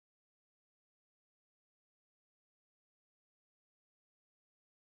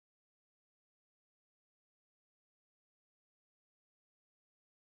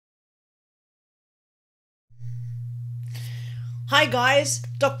Hi guys,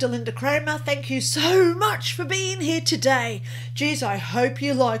 Dr Lynda Cramer, thank you so much for being here today. Geez, I hope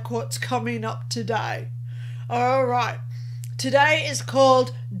you like what's coming up today. Alright, today is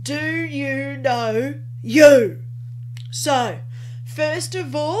called Do You Know You? So, first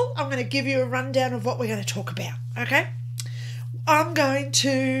of all, I'm going to give you a rundown of what we're going to talk about, okay? I'm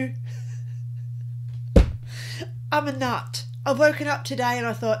a nut. I've woken up today and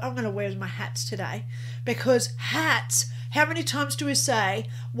I thought I'm going to wear my hats today because hats, how many times do we say,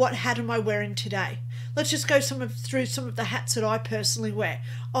 what hat am I wearing today? Let's just go through some of the hats that I personally wear.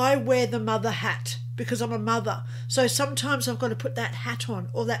 I wear the mother hat because I'm a mother. So sometimes I've got to put that hat on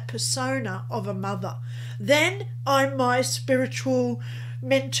or that persona of a mother. Then I'm my spiritual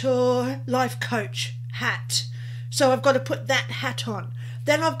mentor, life coach hat. So I've got to put that hat on.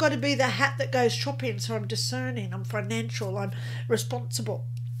 Then I've got to be the hat that goes shopping, so I'm discerning, I'm financial, I'm responsible.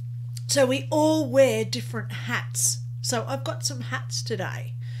 So we all wear different hats. So I've got some hats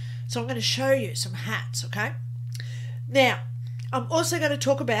today. So I'm going to show you some hats, okay? Now, I'm also going to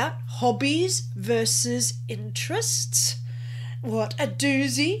talk about hobbies versus interests. What a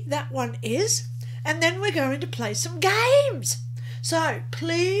doozy that one is. And then we're going to play some games. So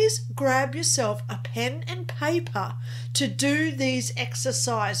please grab yourself a pen and paper to do these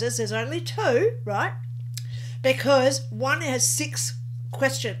exercises. There's only 2, right? Because one has 6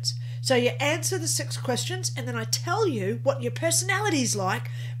 questions. So you answer the 6 questions and then I tell you what your personality is like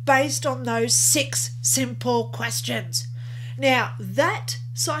based on those 6 simple questions. Now, that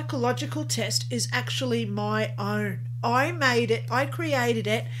psychological test is actually my own. I made it. I created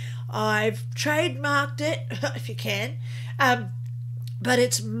it. I've trademarked it, if you can. But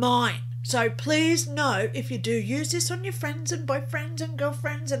it's mine. So please know, if you do use this on your friends and boyfriends and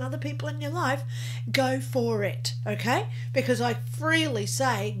girlfriends and other people in your life, go for it, okay? Because I freely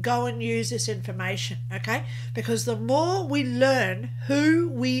say go and use this information, okay? Because the more we learn who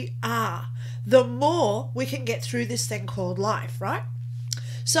we are, the more we can get through this thing called life, right?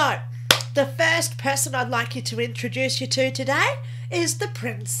 So the first person I'd like you to introduce you to today is the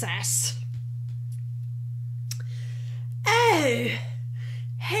princess. Oh,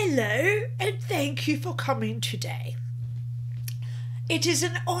 hello, and thank you for coming today. It is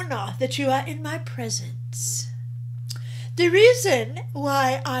an honor that you are in my presence. The reason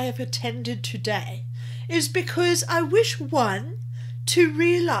why I have attended today is because I wish one to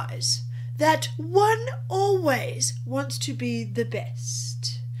realize that one always wants to be the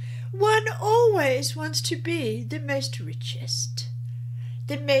best. One always wants to be the most richest,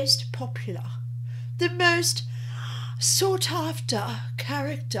 the most popular, the most sought after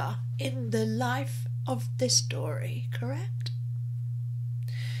character in the life of the story, correct?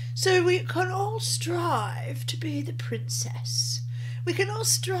 So we can all strive to be the princess. We can all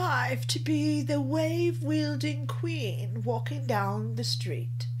strive to be the wave-wielding queen walking down the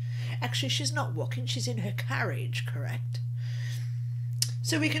street. Actually, she's not walking, she's in her carriage, correct?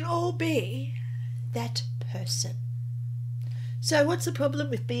 So we can all be that person. So what's the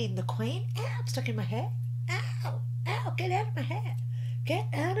problem with being the queen? Ow, it's stuck in my hair. Ow. Ow, get out of my hair. Get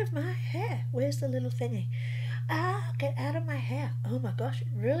out of my hair. Where's the little thingy? Get out of my hair. Oh my gosh, it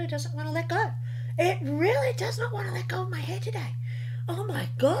really doesn't want to let go. It really does not want to let go of my hair today. Oh my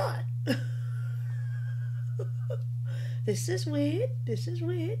God. This is weird. This is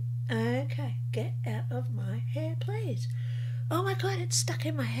weird. Okay, get out of my hair, please. Oh my God, it's stuck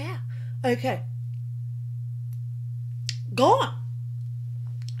in my hair. Okay. Gone.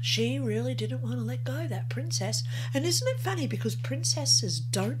 She really didn't want to let go, that princess. And isn't it funny, because princesses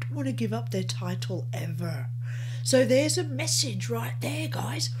don't want to give up their title ever. So there's a message right there,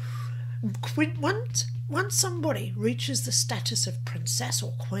 guys. Once somebody reaches the status of princess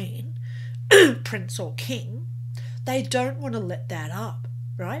or queen, prince or king, they don't want to let that up,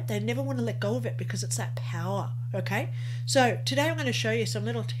 right? They never want to let go of it because it's that power, okay? So today I'm going to show you some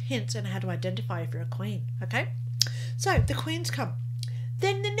little hints on how to identify if you're a queen, okay? So the queens come.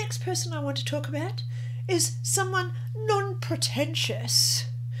 Then the next person I want to talk about is someone non-pretentious.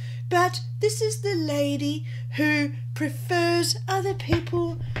 But this is the lady who prefers other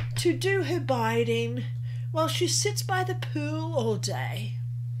people to do her biding while she sits by the pool all day,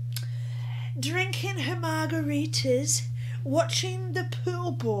 drinking her margaritas, watching the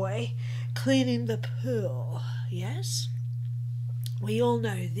pool boy cleaning the pool. Yes? We all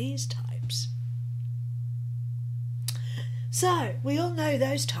know these types. So, we all know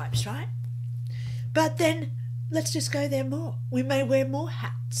those types, right? But then, let's just go there more. We may wear more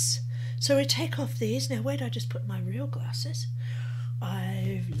hats. So we take off these. Now, where did I just put my real glasses?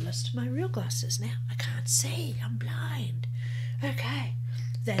 I've lost my real glasses now. I can't see. I'm blind. Okay.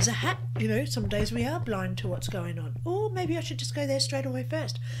 there's a hat. You know, some days we are blind to what's going on. Or maybe I should just go there straight away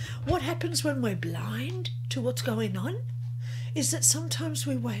first. What happens when we're blind to what's going on is that sometimes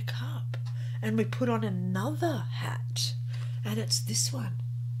we wake up and we put on another hat, and it's this one.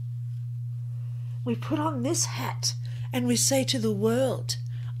 We put on this hat and we say to the world,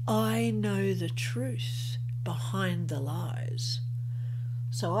 I know the truth behind the lies.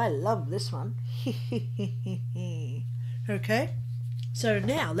 So I love this one. Okay, so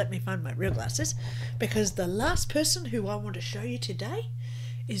now let me find my real glasses, because the last person who I want to show you today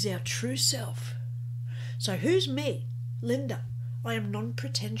is our true self. So who's me? Lynda. I am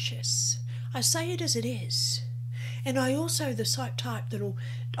non-pretentious. I say it as it is. And I also the type that'll,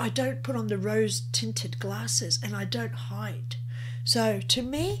 I don't put on the rose-tinted glasses and I don't hide. So to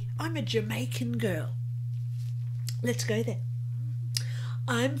me, I'm a Jamaican girl. Let's go there.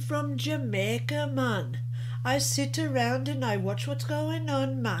 I'm from Jamaica, man. I sit around and I watch what's going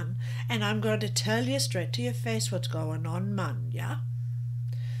on, man. And I'm going to tell you straight to your face what's going on, man, yeah?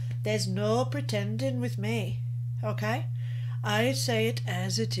 There's no pretending with me, okay? I say it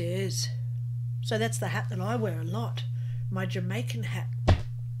as it is. So that's the hat that I wear a lot, my Jamaican hat.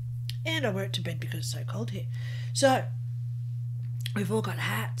 And I wear it to bed because it's so cold here. So, we've all got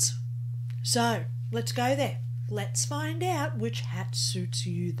hats. So, let's go there. Let's find out which hat suits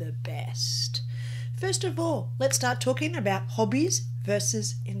you the best. First of all, let's start talking about hobbies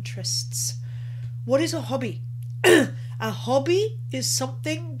versus interests. What is a hobby? A hobby is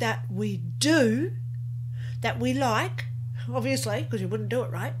something that we do, that we like, obviously, because you wouldn't do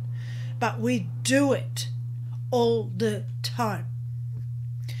it, right? But we do it all the time.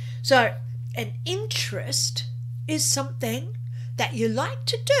 So an interest is something that you like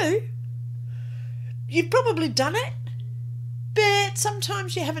to do. You've probably done it, but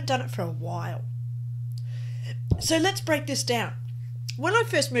sometimes you haven't done it for a while. So let's break this down. When I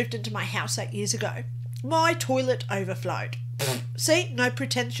first moved into my house 8 years ago, my toilet overflowed. See, no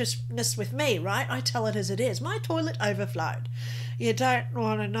pretentiousness with me, right? I tell it as it is. My toilet overflowed. You don't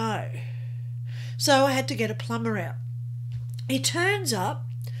want to know. So I had to get a plumber out. He turns up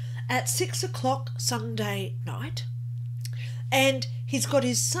at 6 o'clock Sunday night, and he's got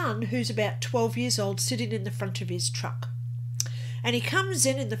his son, who's about 12 years old, sitting in the front of his truck. And he comes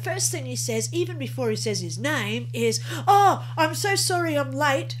in, and the first thing he says, even before he says his name, is, "Oh, I'm so sorry I'm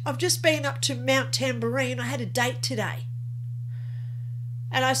late. I've just been up to Mount Tambourine. I had a date today."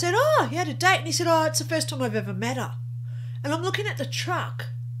 And I said, "Oh, you had a date?" And he said, "Oh, it's the first time I've ever met her." And I'm looking at the truck.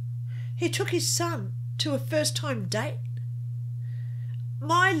 He took his son to a first-time date.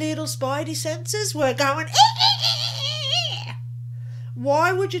 My little spidey senses were going,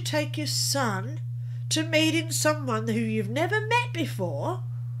 why would you take your son to meeting someone who you've never met before?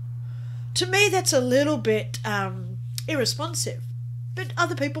 To me, that's a little bit irresponsive. But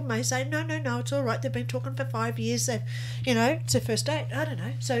other people may say, no, it's all right. They've been talking for 5 years. It's their first date. I don't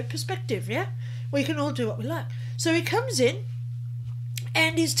know. So perspective, yeah? We can all do what we like. So he comes in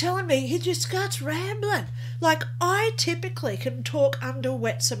and he's telling me, he just starts rambling. Like, I typically can talk under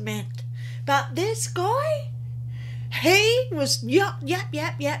wet cement. But this guy, he was, yap.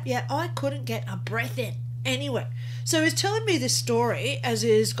 I couldn't get a breath in. Anyway, so he's telling me this story as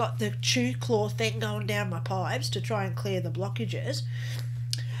he's got the chew claw thing going down my pipes to try and clear the blockages.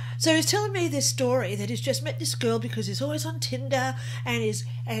 So he's telling me this story that he's just met this girl because he's always on Tinder, and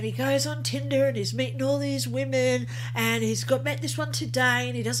he goes on Tinder and he's meeting all these women, and he's met this one today,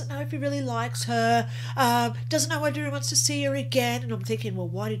 and he doesn't know if he really likes her, doesn't know whether he wants to see her again. And I'm thinking, well,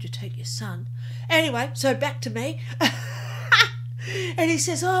 why did you take your son? Anyway, so back to me. And he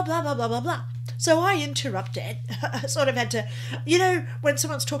says, oh, blah, blah, blah, blah, blah. So I interrupted. I sort of had to, when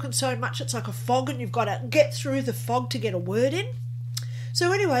someone's talking so much, it's like a fog, and you've got to get through the fog to get a word in.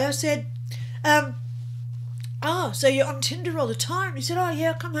 So anyway, I said, oh, so you're on Tinder all the time? He said, oh, yeah,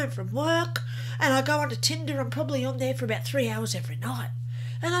 I come home from work and I go onto Tinder. I'm probably on there for about 3 hours every night.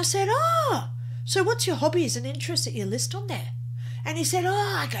 And I said, oh, so what's your hobbies and interests that you list on there? And he said,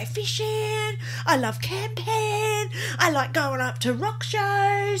 oh, I go fishing, I love camping, I like going up to rock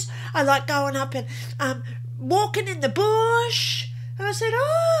shows, I like going up and walking in the bush. And I said,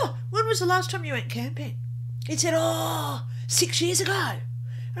 oh, when was the last time you went camping? He said, oh, 6 years ago.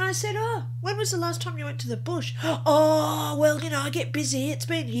 And I said, oh, when was the last time you went to the bush? Oh, well, I get busy, it's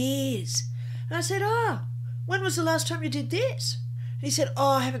been years. And I said, oh, when was the last time you did this? And he said,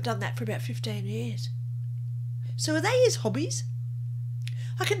 oh, I haven't done that for about 15 years. So are they his hobbies?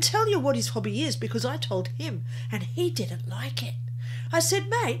 I can tell you what his hobby is because I told him and he didn't like it. I said,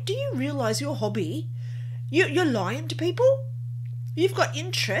 mate, do you realise your hobby? You're lying to people? You've got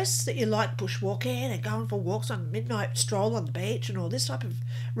interests that you like bushwalking and going for walks on midnight stroll on the beach and all this type of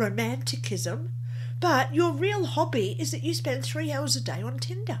romanticism, but your real hobby is that you spend 3 hours a day on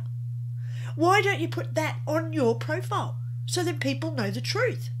Tinder. Why don't you put that on your profile so that people know the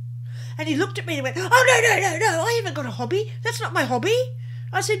truth? And he looked at me and went, oh, no, I haven't got a hobby. That's not my hobby.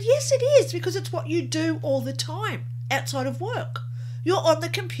 I said, yes, it is, because it's what you do all the time outside of work. You're on the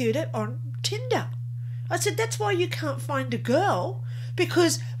computer on Tinder. I said, that's why you can't find a girl,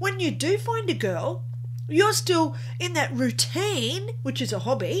 because when you do find a girl, you're still in that routine, which is a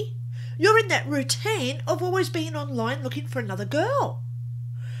hobby. You're in that routine of always being online looking for another girl.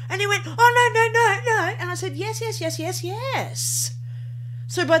 And he went, oh, no. And I said, yes.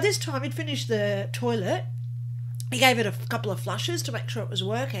 So by this time, he'd finished the toilet. He gave it a couple of flushes to make sure it was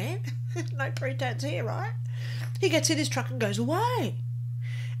working. No pretense here, right? He gets in his truck and goes away.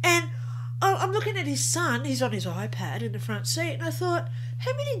 And I'm looking at his son. He's on his iPad in the front seat. And I thought,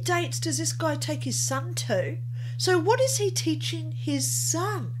 how many dates does this guy take his son to? So what is he teaching his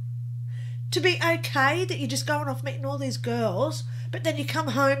son? To be okay that you're just going off meeting all these girls, but then you come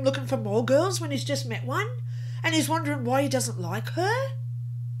home looking for more girls when he's just met one, and he's wondering why he doesn't like her?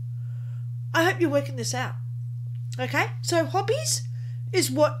 I hope you're working this out. Okay? So hobbies is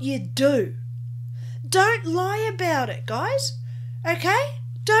what you do. Don't lie about it, guys. Okay?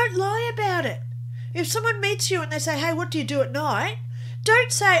 Don't lie about it. If someone meets you and they say, hey, what do you do at night?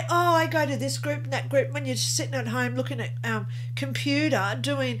 Don't say, oh, I go to this group and that group, when you're sitting at home looking at computer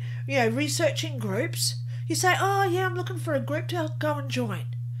doing, researching groups. You say, oh, yeah, I'm looking for a group to go and join.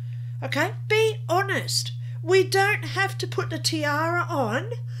 Okay? Be honest. We don't have to put the tiara on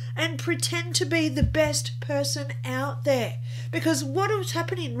and pretend to be the best person out there. Because what is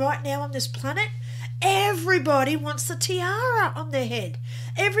happening right now on this planet, everybody wants the tiara on their head.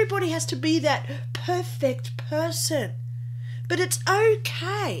 Everybody has to be that perfect person. But it's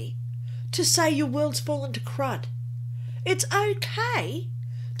okay to say your world's fallen to crud. It's okay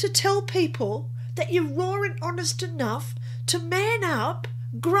to tell people that you're raw and honest enough to man up,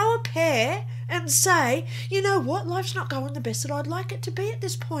 grow a pair, and say, you know what, life's not going the best that I'd like it to be at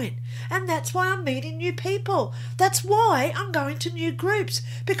this point. And that's why I'm meeting new people. That's why I'm going to new groups,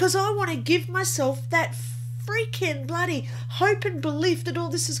 because I want to give myself that freaking bloody hope and belief that all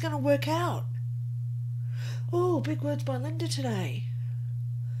this is going to work out. Oh, big words by Lynda today.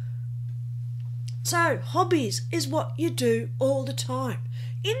 So, hobbies is what you do all the time.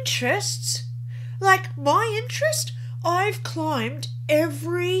 Interests, like my interest, I've climbed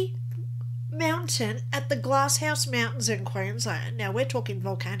every mountain at the Glasshouse Mountains in Queensland. Now, we're talking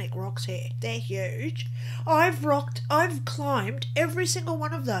volcanic rocks here. They're huge. I've climbed every single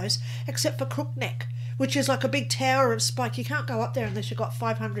one of those except for Crookneck, which is like a big tower of spike. You can't go up there unless you've got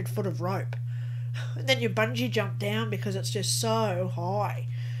 500 foot of rope. And then you bungee jump down because it's just so high.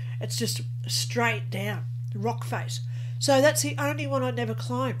 It's just straight down, rock face. So that's the only one I never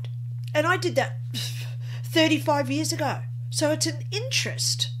climbed. And I did that 35 years ago. So it's an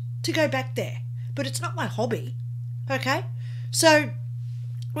interest to go back there. But it's not my hobby. Okay? So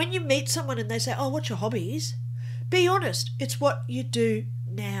when you meet someone and they say, oh, what's your hobbies? Be honest. It's what you do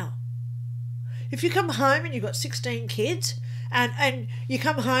now. If you come home and you've got 16 kids and you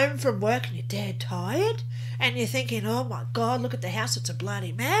come home from work and you're dead tired and you're thinking, oh my God, look at the house, it's a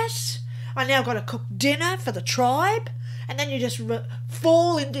bloody mess. I now got to cook dinner for the tribe. And then you just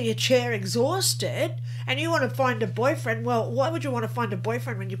fall into your chair exhausted and you want to find a boyfriend. Well, why would you want to find a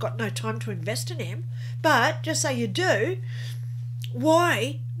boyfriend when you've got no time to invest in him? But just say you do.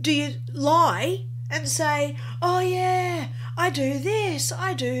 Why do you lie and say, oh yeah, I do this,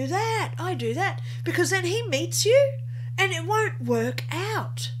 I do that, I do that? Because then he meets you and it won't work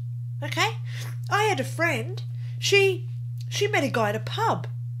out. Okay? I had a friend, she met a guy at a pub.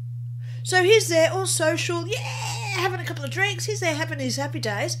 So he's there all social, yeah, having a couple of drinks. He's there having his happy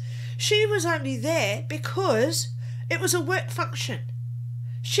days. She was only there because it was a work function.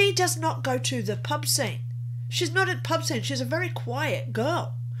 She does not go to the pub scene. She's not at pub scene. She's a very quiet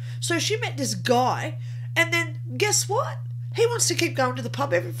girl. So she met this guy, and then guess what? He wants to keep going to the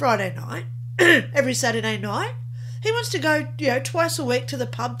pub every Friday night, every Saturday night. He wants to go, twice a week to the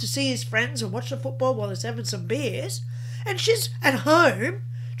pub to see his friends and watch the football while he's having some beers. And she's at home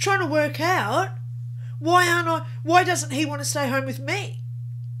trying to work out, why doesn't he want to stay home with me?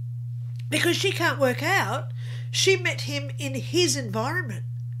 Because she can't work out. She met him in his environment.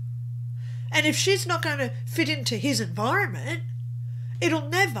 And if she's not going to fit into his environment, it'll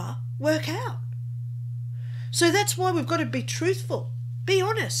never work out. So that's why we've got to be truthful, be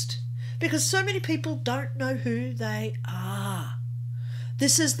honest, because so many people don't know who they are.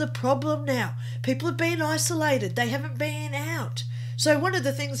 This is the problem now. People have been isolated. They haven't been out. So one of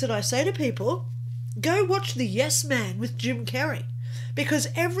the things that I say to people, go watch The Yes Man with Jim Carrey, because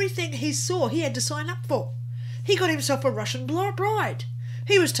everything he saw he had to sign up for. He got himself a Russian bride.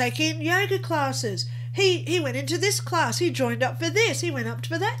 He was taking yoga classes. He went into this class. He joined up for this. He went up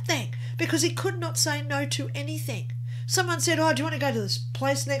for that thing because he could not say no to anything. Someone said, oh, do you want to go to this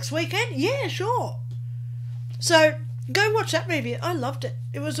place next weekend? Yeah, sure. So go watch that movie. I loved it.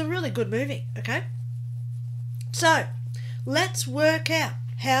 It was a really good movie, okay? So let's work out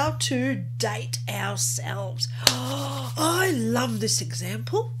how to date ourselves. Oh, I love this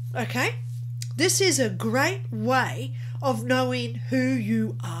example, okay? This is a great way of knowing who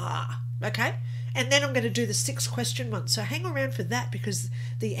you are, okay? And then I'm going to do the 6-question one. So hang around for that, because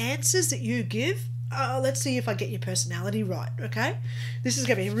the answers that you give, let's see if I get your personality right, okay? This is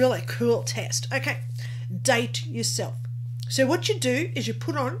going to be a really cool test. Okay, date yourself. So what you do is you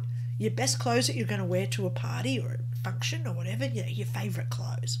put on your best clothes that you're going to wear to a party or a function or whatever, you know, your favourite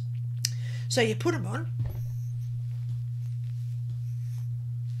clothes. So you put them on.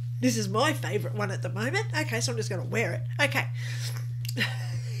 This is my favourite one at the moment. Okay, so I'm just going to wear it. Okay.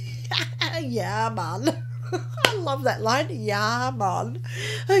 Yeah, man. I love that line. Yeah, man.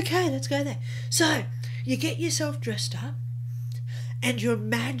 Okay, let's go there. So you get yourself dressed up and you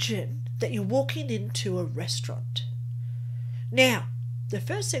imagine that you're walking into a restaurant. Now, the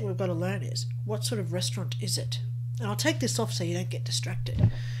first thing we've got to learn is, what sort of restaurant is it? And I'll take this off so you don't get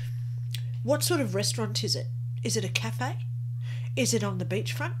distracted. What sort of restaurant is it? Is it a cafe? Is it on the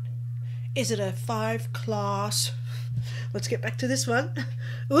beachfront? Is it a 5-class? Let's get back to this one.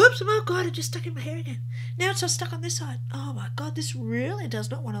 Oops, oh God, it just stuck in my hair again. Now it's just stuck on this side. Oh my God, this really does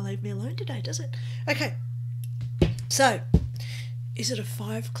not want to leave me alone today, does it? Okay, so is it a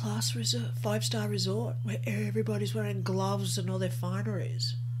 5-star resort where everybody's wearing gloves and all their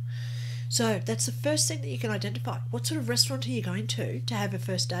fineries? So that's the first thing that you can identify. What sort of restaurant are you going to have a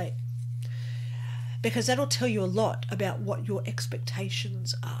first date? Because that'll tell you a lot about what your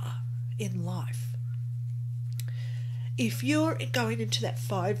expectations are in life. If you're going into that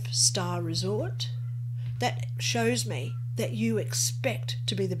 5-star resort, that shows me that you expect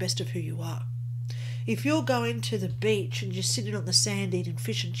to be the best of who you are. If you're going to the beach and you're sitting on the sand eating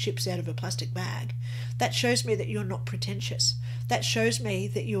fish and chips out of a plastic bag, that shows me that you're not pretentious. That shows me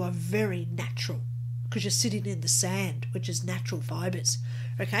that you are very natural, because you're sitting in the sand, which is natural fibres.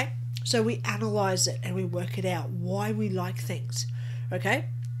 Okay? So we analyse it and we work it out, why we like things. Okay?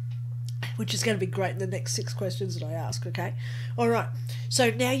 Which is going to be great in the next 6 questions that I ask, okay? All right,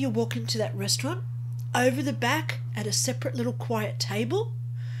 so now you walk into that restaurant. Over the back, at a separate little quiet table,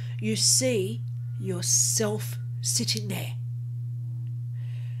 you see yourself sitting there.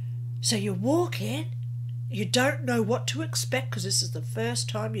 So you walk in, you don't know what to expect, because this is the first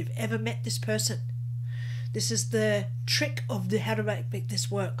time you've ever met this person. This is the trick of how to make this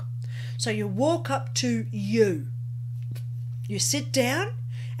work. So you walk up to you. You sit down,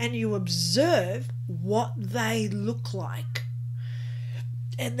 and you observe what they look like.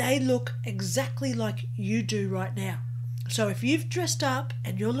 And they look exactly like you do right now. So if you've dressed up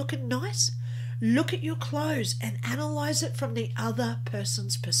and you're looking nice, look at your clothes and analyse it from the other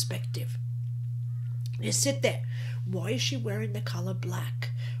person's perspective. You sit there. Why is she wearing the colour black?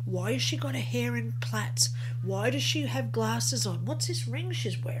 Why has she got her hair in plaits? Why does she have glasses on? What's this ring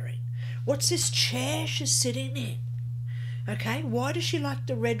she's wearing? What's this chair she's sitting in? Okay, why does she like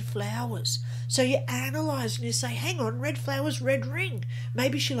the red flowers? So you analyse and you say, hang on, red flowers, red ring.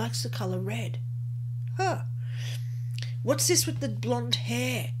 Maybe she likes the colour red. Huh. What's this with the blonde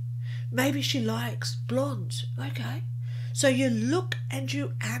hair? Maybe she likes blondes. Okay. So you look and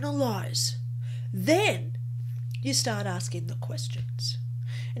you analyse. Then you start asking the questions.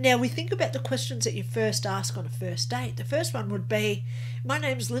 Now we think about the questions that you first ask on a first date. The first one would be, my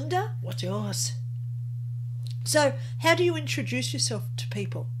name's Linda, what's yours? So how do you introduce yourself to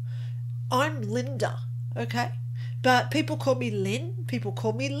people? I'm Linda, okay? But people call me Lynn, people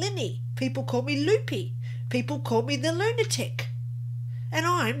call me Linny, people call me Loopy, people call me the lunatic. And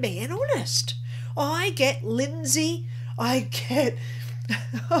I'm being honest. I get Lindsay, I get,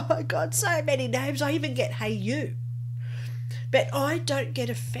 oh my God, so many names. I even get Hey You. But I don't get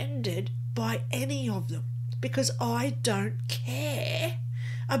offended by any of them, because I don't care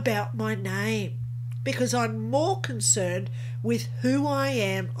about my name. Because I'm more concerned with who I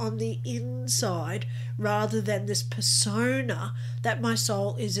am on the inside rather than this persona that my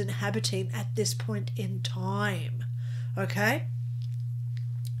soul is inhabiting at this point in time. Okay?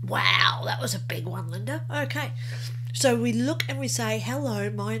 Wow, that was a big one, Linda. Okay. So we look and we say, hello,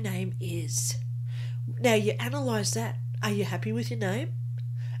 my name is. Now you analyse that. Are you happy with your name?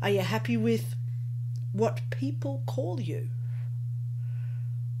 Are you happy with what people call you?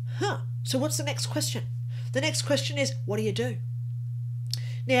 So what's the next question? The next question is, what do you do?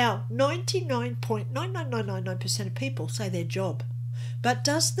 Now, 99.99999% of people say their job. But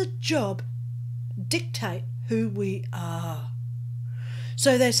does the job dictate who we are?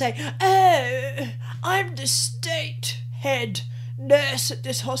 So they say, oh, I'm the state head nurse at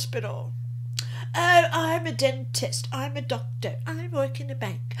this hospital. Oh, I'm a dentist. I'm a doctor. I work in a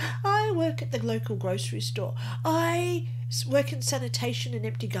bank. I work at the local grocery store. I work in sanitation and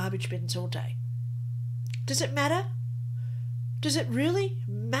empty garbage bins all day. Does it matter? Does it really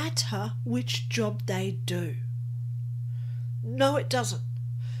matter which job they do? No, it doesn't.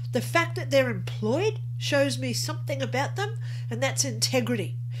 The fact that they're employed shows me something about them, and that's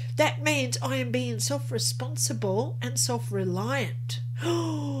integrity. That means I am being self-responsible and self-reliant.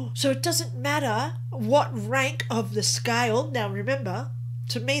 So it doesn't matter what rank of the scale. Now remember,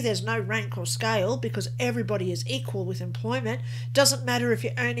 to me there's no rank or scale because everybody is equal with employment. Doesn't matter if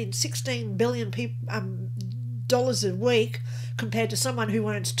you're earning $16 billion dollars a week compared to someone who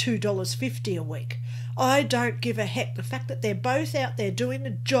earns $2.50 a week. I don't give a heck. The fact that they're both out there doing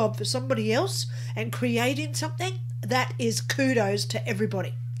a job for somebody else and creating something, that is kudos to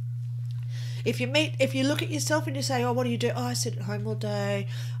everybody. If you look at yourself and you say, oh, what do you do? Oh, I sit at home all day.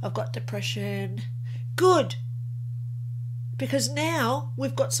 I've got depression. Good. Because now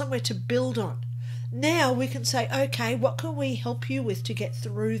we've got somewhere to build on. Now we can say, okay, what can we help you with to get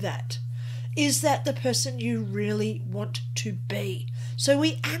through that? Is that the person you really want to be? So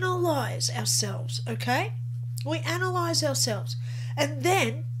we analyse ourselves, okay? We analyse ourselves. And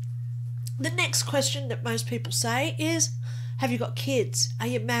then the next question that most people say is, have you got kids? Are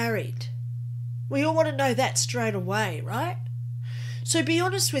you married? We all want to know that straight away, right? So be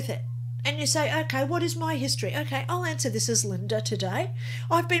honest with it. And you say, okay, what is my history? Okay, I'll answer this as Lynda today.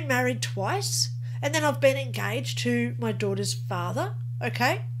 I've been married twice, and then I've been engaged to my daughter's father,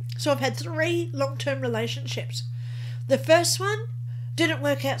 okay? So I've had 3 long-term relationships. The first one didn't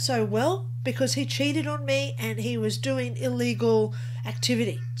work out so well because he cheated on me and he was doing illegal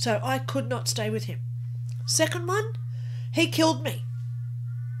activity. So I could not stay with him. Second one, he killed me.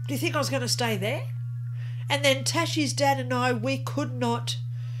 Do you think I was going to stay there? And then Tashi's dad and I, we could not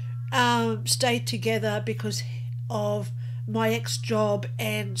stay together because of my ex-job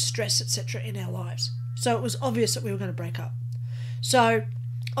and stress, etc. in our lives. So it was obvious that we were going to break up. So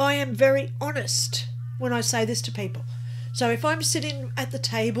I am very honest when I say this to people. So if I'm sitting at the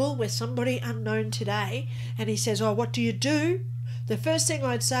table with somebody unknown today and he says, oh, what do you do? The first thing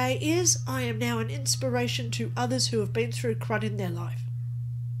I'd say is, I am now an inspiration to others who have been through crud in their life.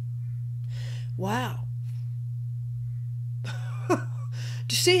 Wow.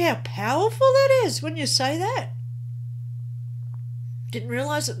 Do you see how powerful that is when you say that? Didn't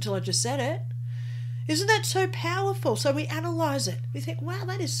realise it until I just said it. Isn't that so powerful? So we analyse it. We think, wow,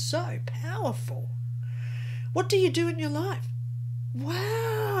 that is so powerful. What do you do in your life?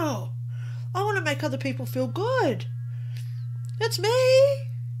 Wow. I want to make other people feel good. That's me.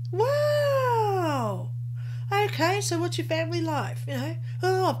 Wow. Okay, so what's your family life? You know,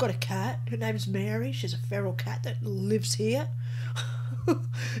 oh, I've got a cat. Her name's Mary. She's a feral cat that lives here.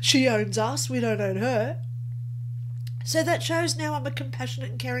 She owns us. We don't own her. So that shows now I'm a compassionate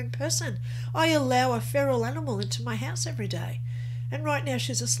and caring person. I allow a feral animal into my house every day. And right now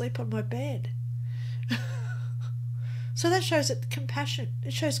she's asleep on my bed. So that shows it compassion.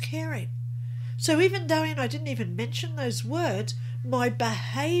 It shows caring. So even though I didn't even mention those words, my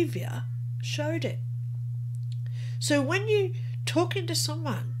behaviour showed it. So when you talking to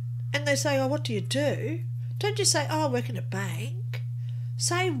someone and they say, oh, what do you do? Don't just say, oh, I work in a bank.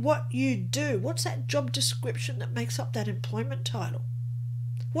 Say what you do. What's that job description that makes up that employment title?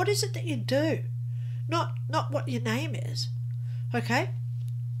 What is it that you do? Not what your name is. Okay?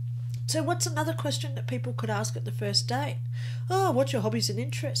 So what's another question that people could ask at the first date? Oh, what's your hobbies and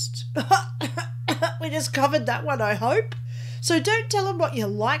interests? We just covered that one, I hope. So don't tell them what you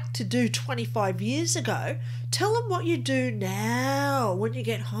liked to do 25 years ago. Tell them what you do now when you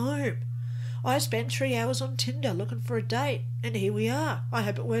get home. I spent 3 hours on Tinder looking for a date, and here we are. I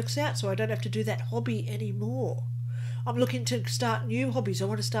hope it works out so I don't have to do that hobby anymore. I'm looking to start new hobbies. I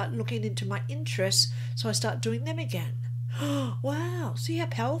want to start looking into my interests so I start doing them again. Wow, see how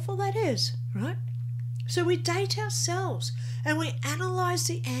powerful that is, right? So we date ourselves and we analyse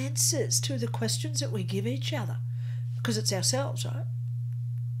the answers to the questions that we give each other because it's ourselves, right?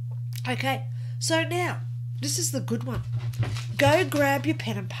 Okay, so now, this is the good one. Go grab your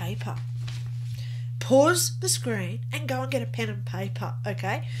pen and paper. Pause the screen and go and get a pen and paper,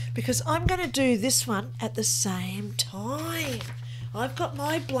 okay? Because I'm going to do this one at the same time. I've got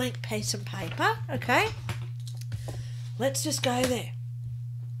my blank piece of paper, okay? Let's just go there.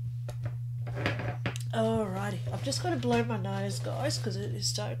 Alrighty, I've just got to blow my nose, guys, because it is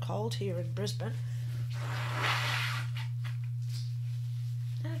so cold here in Brisbane.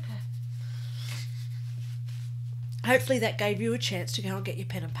 Okay. Hopefully that gave you a chance to go and get your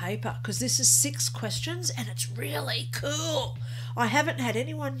pen and paper, because this is 6 questions and it's really cool. I haven't had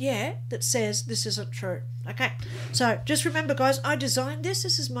anyone yet that says this isn't true. Okay, so just remember, guys, I designed this.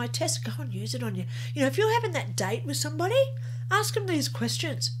 This is my test. Go and use it on you. You know, if you're having that date with somebody, ask them these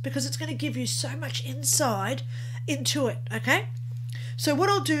questions, because it's going to give you so much insight into it, okay? So what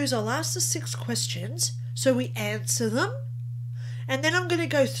I'll do is I'll ask the 6 questions so we answer them, and then I'm going to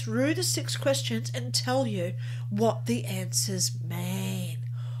go through the 6 questions and tell you what the answers mean.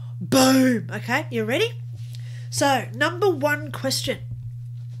 Boom! Okay, you ready? So, number 1 question.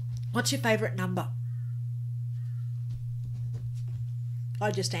 What's your favourite number?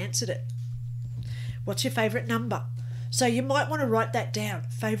 I just answered it. What's your favourite number? So you might want to write that down.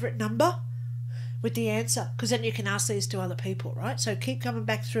 Favourite number with the answer, because then you can ask these to other people, right? So keep coming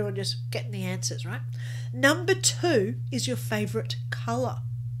back through and just getting the answers, right? Number 2 is your favourite colour.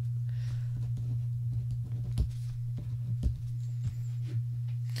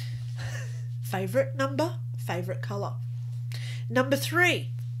 Favourite number, favourite colour. Number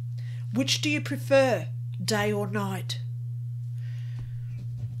 3, which do you prefer, day or night?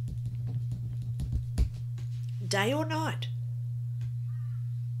 Day or night?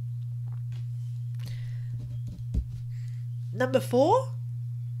 Number 4,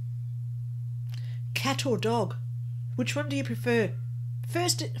 cat or dog? Which one do you prefer?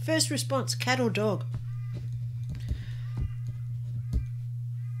 First response, cat or dog?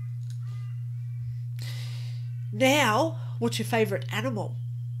 Now, what's your favourite animal?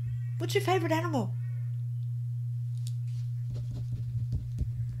 What's your favourite animal?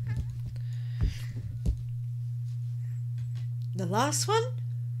 The last one?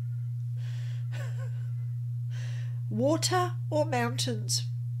 Water or mountains?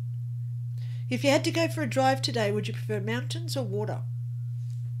 If you had to go for a drive today, would you prefer mountains or water?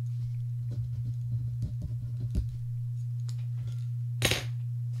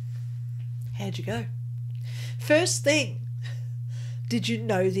 How'd you go? First thing, did you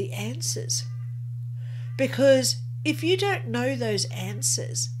know the answers? Because if you don't know those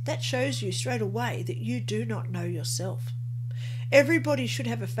answers, that shows you straight away that you do not know yourself. Everybody should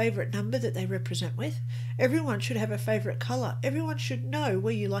have a favourite number that they represent with. Everyone should have a favourite colour. Everyone should know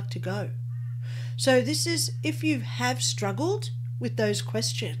where you like to go. So this is, if you have struggled with those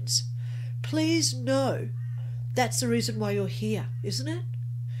questions, please know that's the reason why you're here, isn't it?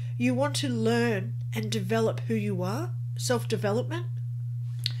 You want to learn and develop who you are, self-development.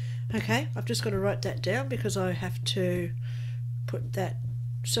 Okay, I've just got to write that down because I have to put that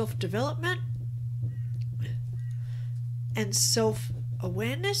self-development and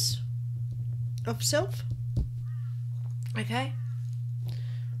self-awareness of self. Okay,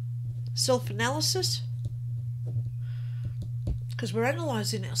 self-analysis, because we're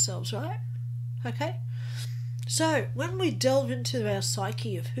analysing ourselves, right? Okay, so when we delve into our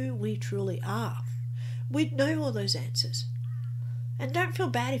psyche of who we truly are, we'd know all those answers. And don't feel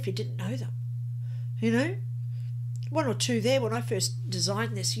bad if you didn't know them. You know, 1 or 2 there when I first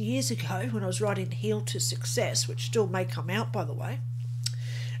designed this years ago, when I was writing Heal to Success, which still may come out, by the way.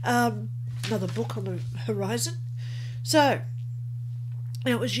 Another book on the horizon. So,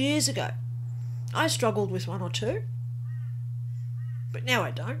 it was years ago. I struggled with 1 or 2. But now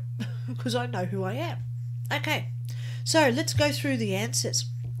I don't, because I know who I am. Okay, so let's go through the answers.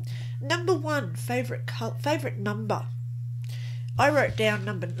 Number 1, favourite number. I wrote down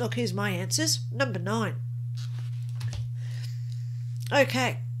number, look, here's my answers, number 9.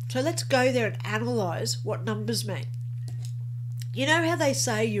 Okay, so let's go there and analyse what numbers mean. You know how they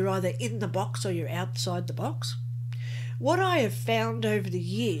say you're either in the box or you're outside the box? What I have found over the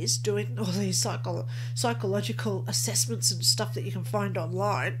years doing all these psychological assessments and stuff that you can find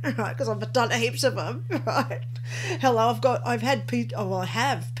online, right? Because I've done heaps of them, right? Hello, I have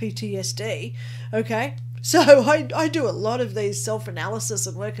PTSD, okay? So I do a lot of these self-analysis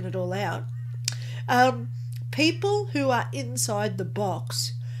and working it all out. People who are inside the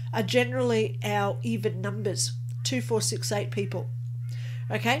box are generally our even numbers, 2, 4, 6, 8 people,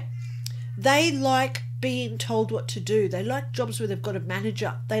 okay? They like being told what to do. They like jobs where they've got a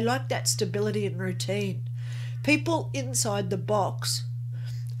manager. They like that stability and routine. People inside the box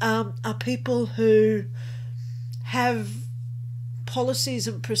are people who have policies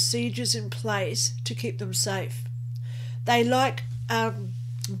and procedures in place to keep them safe. They like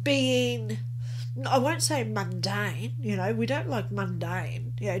being, I won't say mundane, you know, we don't like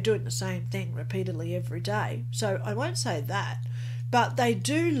mundane, you know, doing the same thing repeatedly every day. So I won't say that, but they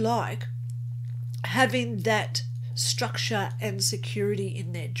do like having that structure and security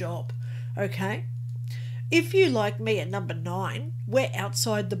in their job, okay? If you, like me, at number 9, we're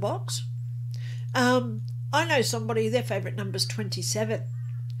outside the box. I know somebody, their favourite number is 27.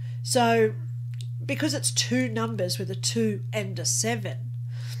 So because it's 2 numbers with a 2 and a 7,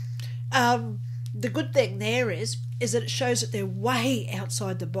 the good thing there is that it shows that they're way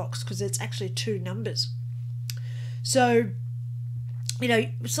outside the box because it's actually 2 numbers. So, you know,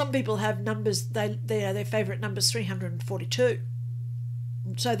 some people have numbers, their favourite number is 342.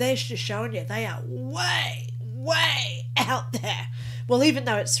 So they're just showing you they are way, way out there. Well, even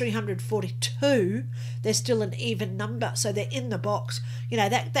though it's 342, they're still an even number, so they're in the box. You know,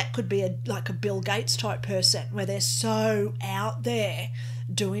 that could be like a Bill Gates type person where they're so out there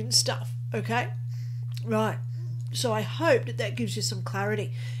doing stuff, okay? Right. So I hope that gives you some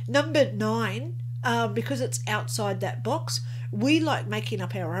clarity. Number 9, because it's outside that box, we like making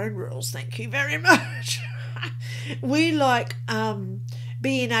up our own rules. Thank you very much. We like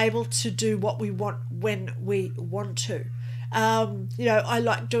being able to do what we want when we want to. You know, I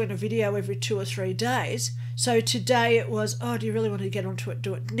like doing a video every 2 or 3 days. So today it was, oh, do you really want to get onto it?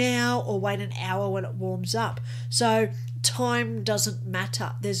 Do it now or wait an hour when it warms up? So time doesn't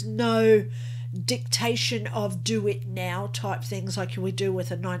matter. There's no dictation of do it now type things like we do with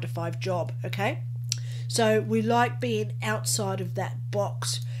a 9-to-5 job, okay? So we like being outside of that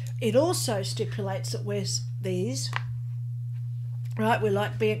box. It also stipulates that we're these, right? We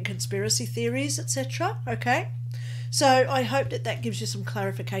like being conspiracy theories, etc., okay? So I hope that gives you some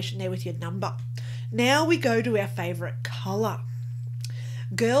clarification there with your number. Now we go to our favourite colour.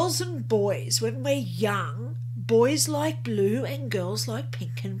 Girls and boys, when we're young, boys like blue and girls like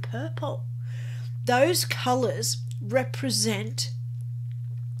pink and purple. Those colours represent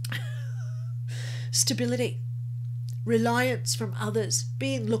stability, reliance from others,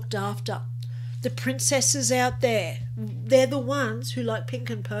 being looked after. The princesses out there, they're the ones who like pink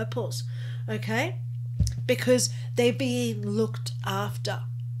and purples, okay? Because they're being looked after,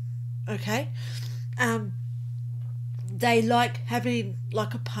 okay? They like having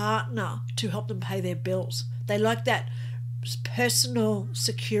like a partner to help them pay their bills. They like that personal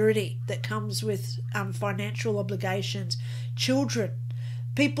security that comes with financial obligations. Children,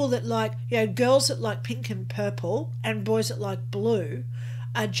 people that like, you know, girls that like pink and purple and boys that like blue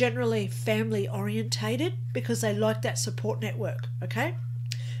are generally family orientated because they like that support network, okay?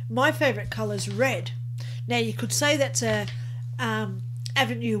 My favourite colour is red. Now you could say that's a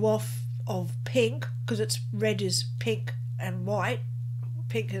avenue off of pink because it's red is pink and white.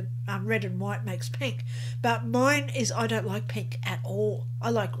 Pink and red and white makes pink. But mine is I don't like pink at all. I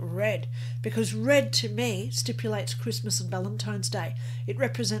like red because red to me stipulates Christmas and Valentine's Day. It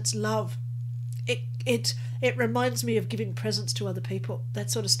represents love. It reminds me of giving presents to other people, that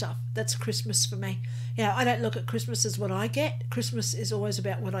sort of stuff. That's Christmas for me. You know, I don't look at Christmas as what I get. Christmas is always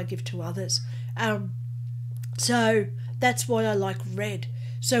about what I give to others. So that's why I like red.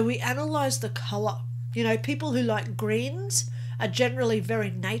 So we analyse the colour. You know, people who like greens are generally very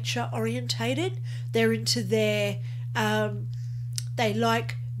nature orientated. They're into their, they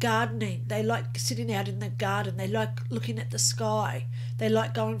like gardening. They like sitting out in the garden. They like looking at the sky. They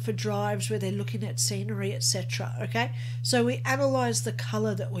like going for drives where they're looking at scenery, etc. Okay, so we analyse the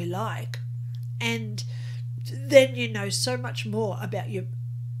colour that we like, and then you know so much more about your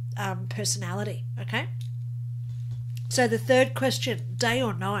personality. Okay. So the third question, day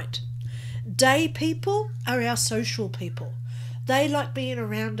or night? Day people are our social people. They like being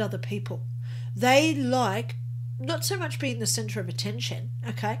around other people. They like not so much being the centre of attention,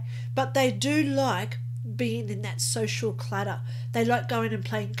 okay, but they do like being in that social clatter. They like going and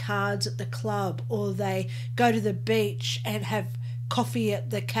playing cards at the club, or they go to the beach and have coffee at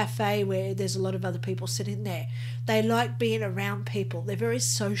the cafe where there's a lot of other people sitting there. They like being around people. They're very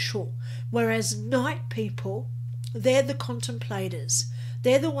social. Whereas night people, they're the contemplators.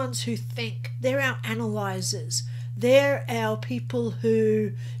 They're the ones who think. They're our analysers. They're our people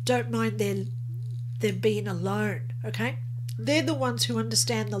who don't mind their being alone, okay? They're the ones who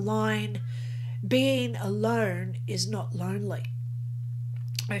understand the line, being alone is not lonely,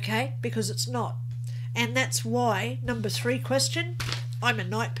 okay? Because it's not. And that's why, number 3 question, I'm a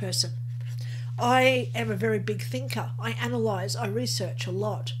night person. I am a very big thinker. I analyse, I research a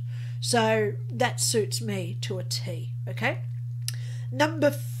lot. So that suits me to a T, okay?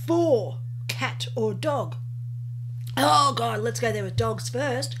 Number 4, cat or dog. Oh, God, let's go there with dogs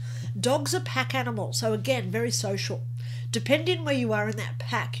first. Dogs are pack animals, so again, very social. Depending where you are in that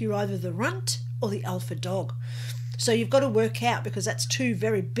pack, you're either the runt or the alpha dog. So you've got to work out, because that's 2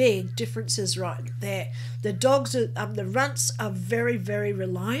 very big differences right there. The dogs are, the runts are very, very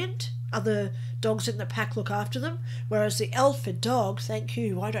reliant, other dogs in the pack look after them, whereas the alpha dog, thank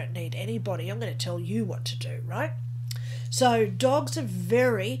you, I don't need anybody, I'm going to tell you what to do, right? So dogs are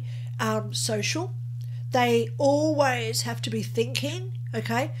very social. They always have to be thinking,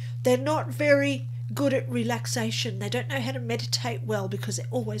 okay? They're not very good at relaxation. They don't know how to meditate well because they're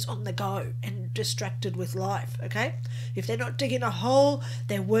always on the go and distracted with life, okay? If they're not digging a hole,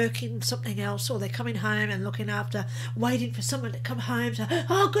 they're working something else, or they're coming home and looking after, waiting for someone to come home. So,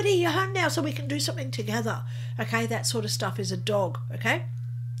 oh, goody, you're home now, so we can do something together, okay? That sort of stuff is a dog, okay?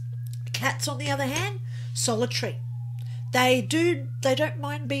 Cats, on the other hand, solitary. They don't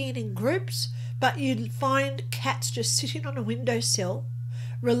mind being in groups, but you find cats just sitting on a windowsill,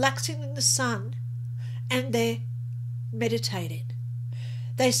 relaxing in the sun, and they're meditating.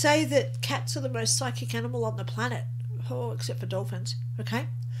 They say that cats are the most psychic animal on the planet, except for dolphins, okay?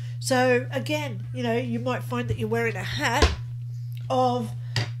 So again, you might find that you're wearing a hat of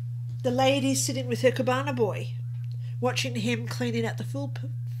the lady sitting with her cabana boy, watching him cleaning out the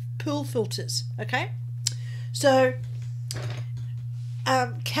pool filters, okay? So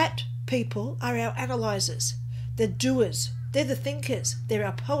cat people are our analysers, they're doers, they're the thinkers, they're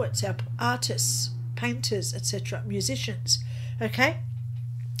our poets, our artists, painters, etc., musicians, okay?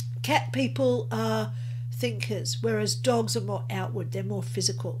 Cat people are thinkers, whereas dogs are more outward, they're more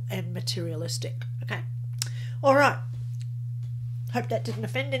physical and materialistic, okay? All right, hope that didn't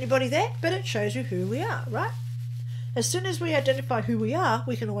offend anybody there, but it shows you who we are, right? As soon as we identify who we are,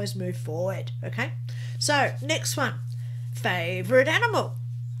 we can always move forward, okay? So, next one, favourite animal.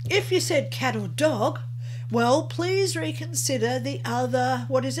 If you said cat or dog, well, please reconsider the other,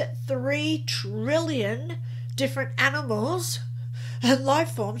 3 trillion different animals and life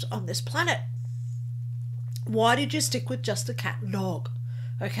forms on this planet. Why did you stick with just the cat and dog?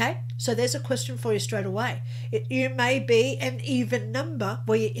 Okay, so there's a question for you straight away. You may be an even number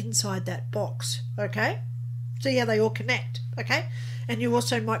where you're inside that box, okay? See how they all connect, okay? And you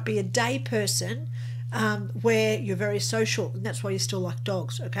also might be a day person where you're very social, and that's why you still like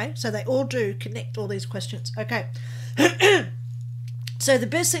dogs, okay? So they all do connect all these questions, okay? So the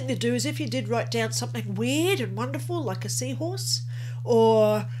best thing to do is if you did write down something weird and wonderful like a seahorse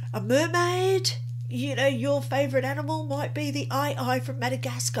or a mermaid, your favourite animal might be the eye from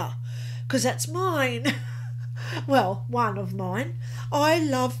Madagascar, because that's mine. Well, one of mine. I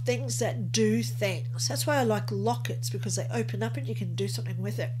love things that do things. That's why I like lockets, because they open up and you can do something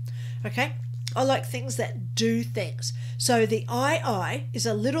with it, okay? I like things that do things. So the eye is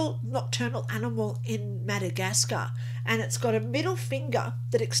a little nocturnal animal in Madagascar, and it's got a middle finger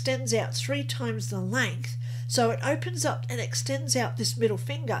that extends out 3 times the length. So it opens up and extends out this middle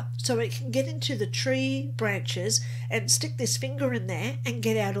finger so it can get into the tree branches and stick this finger in there and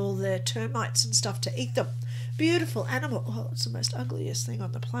get out all the termites and stuff to eat them. Beautiful animal. Oh, it's the most ugliest thing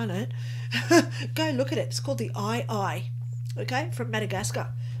on the planet. Go look at it. It's called the eye, okay, from Madagascar.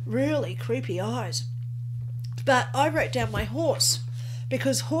 Really creepy eyes. But I wrote down my horse,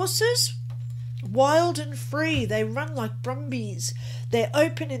 because horses, wild and free, they run like brumbies, they're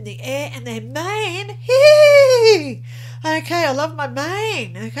open in the air, and their mane, hee! Okay, I love my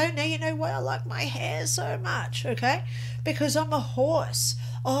mane, okay? Now you know why I like my hair so much, okay? Because I'm a horse.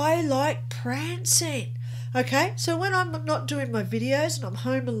 I like prancing. Okay, so when I'm not doing my videos and I'm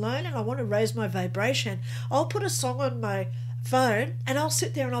home alone and I want to raise my vibration, I'll put a song on my phone and I'll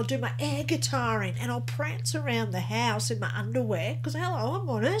sit there and I'll do my air guitaring and I'll prance around the house in my underwear, because hello, I'm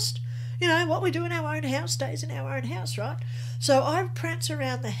honest. What we do in our own house stays in our own house, right? So I prance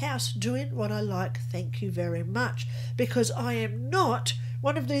around the house doing what I like, thank you very much, because I am not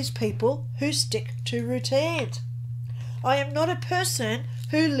one of these people who stick to routines. I am not a person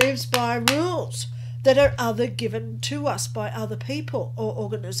who lives by rules that are given to us by other people or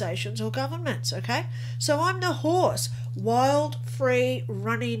organisations or governments, okay? So I'm the horse, wild, free,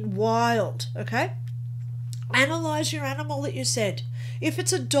 running wild, okay? Analyse your animal that you said. If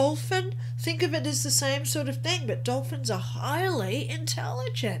it's a dolphin, think of it as the same sort of thing, but dolphins are highly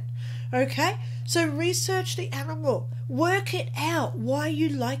intelligent, okay? So research the animal. Work it out why you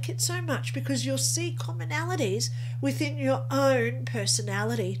like it so much, because you'll see commonalities within your own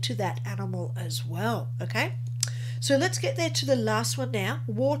personality to that animal as well, okay? So let's get there to the last one now,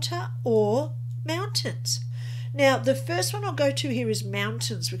 water or mountains. Now, the first one I'll go to here is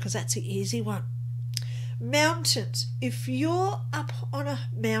mountains, because that's the easy one. Mountains. If you're up on a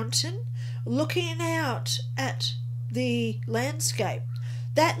mountain looking out at the landscape,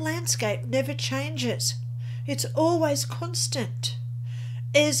 that landscape never changes. It's always constant,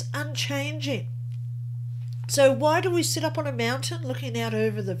 is unchanging. So why do we sit up on a mountain looking out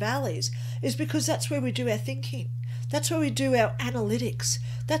over the valleys? Is because that's where we do our thinking. That's where we do our analytics.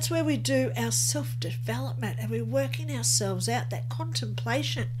 That's where we do our self-development, and we're working ourselves out, that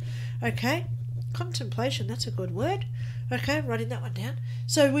contemplation. Okay? Contemplation, that's a good word. Okay, I'm writing that one down.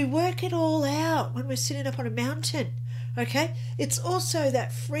 So we work it all out when we're sitting up on a mountain. Okay? It's also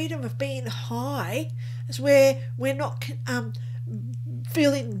that freedom of being high. It's where we're not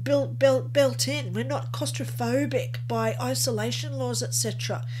feeling built in. We're not claustrophobic by isolation laws,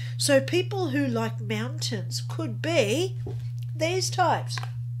 etc. So people who like mountains could be these types.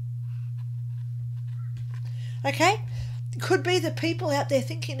 Okay? Could be the people out there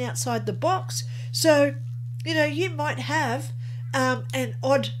thinking outside the box. So, you know, you might have an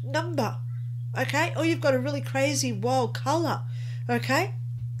odd number. Okay? Or you've got a really crazy wild colour. Okay?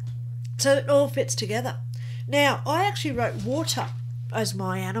 So it all fits together. Now, I actually wrote water as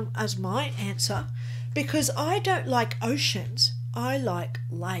my answer, because I don't like oceans, I like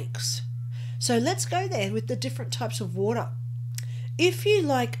lakes. So let's go there with the different types of water. If you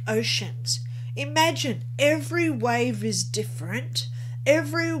like oceans, imagine every wave is different.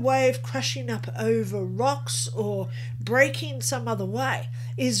 Every wave crashing up over rocks or breaking some other way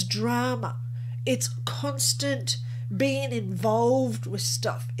is drama. It's constant being involved with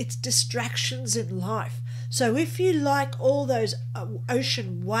stuff. It's distractions in life. So if you like all those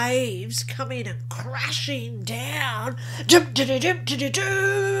ocean waves coming and crashing down,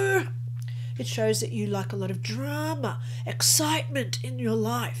 it shows that you like a lot of drama, excitement in your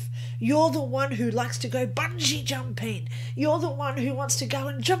life. You're the one who likes to go bungee jumping. You're the one who wants to go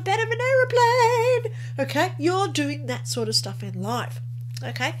and jump out of an aeroplane. Okay? You're doing that sort of stuff in life.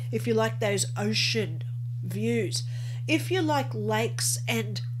 Okay? If you like those ocean views. If you like lakes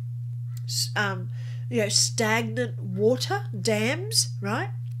and stagnant water, dams, right?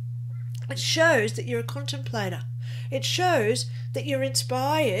 It shows that you're a contemplator. It shows that you're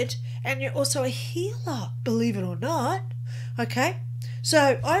inspired and you're also a healer, believe it or not. Okay?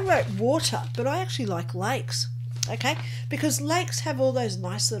 So I wrote water, but I actually like lakes. Okay? Because lakes have all those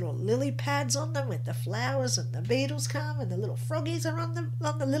nice little lily pads on them with the flowers, and the beetles come and the little froggies are on the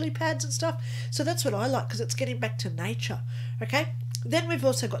lily pads and stuff. So that's what I like, because it's getting back to nature. Okay? Then we've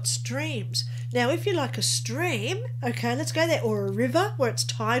also got streams. Now, if you like a stream, okay, let's go there, or a river where it's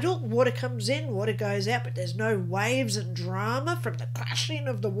tidal, water comes in, water goes out, but there's no waves and drama from the crashing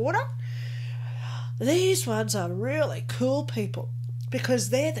of the water. These ones are really cool people,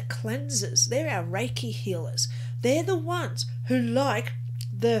 because they're the cleansers. They're our Reiki healers. They're the ones who like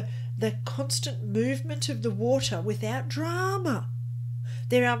the constant movement of the water without drama.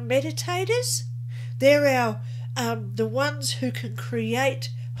 They're our meditators. They're our the ones who can create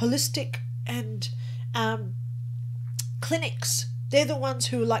holistic and clinics. They're the ones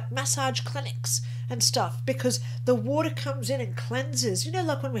who like massage clinics and stuff, because the water comes in and cleanses. You know,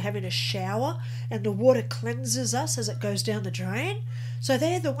 like when we're having a shower and the water cleanses us as it goes down the drain. So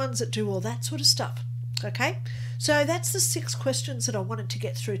they're the ones that do all that sort of stuff. Okay? So that's the 6 questions that I wanted to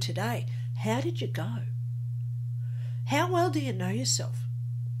get through today. How did you go? How well do you know yourself?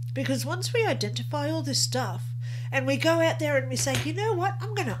 Because once we identify all this stuff and we go out there and we say, you know what,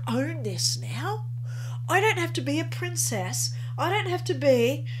 I'm going to own this now. I don't have to be a princess. I don't have to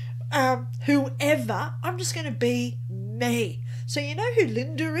be whoever. I'm just going to be me. So you know who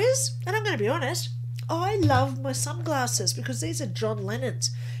Lynda is? And I'm going to be honest, I love my sunglasses because these are John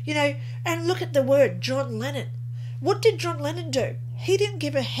Lennon's. You know, and look at the word John Lennon. What did John Lennon do? He didn't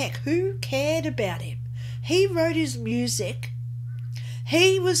give a heck. Who cared about him? He wrote his music.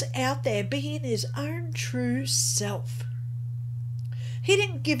 He was out there being his own true self. He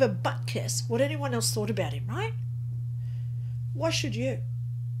didn't give a butt kiss what anyone else thought about him, right? Why should you?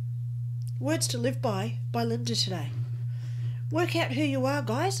 Words to live by Lynda today. Work out who you are,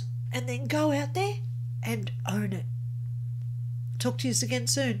 guys, and then go out there and own it. Talk to you again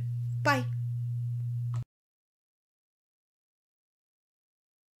soon. Bye.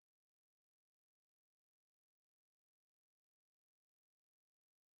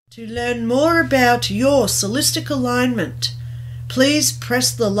 To learn more about your holistic alignment, please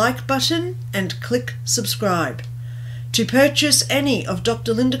press the like button and click subscribe. To purchase any of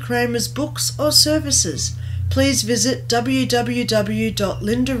Dr. Lynda Cramer's books or services, please visit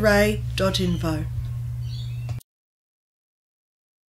www.lyndaray.info.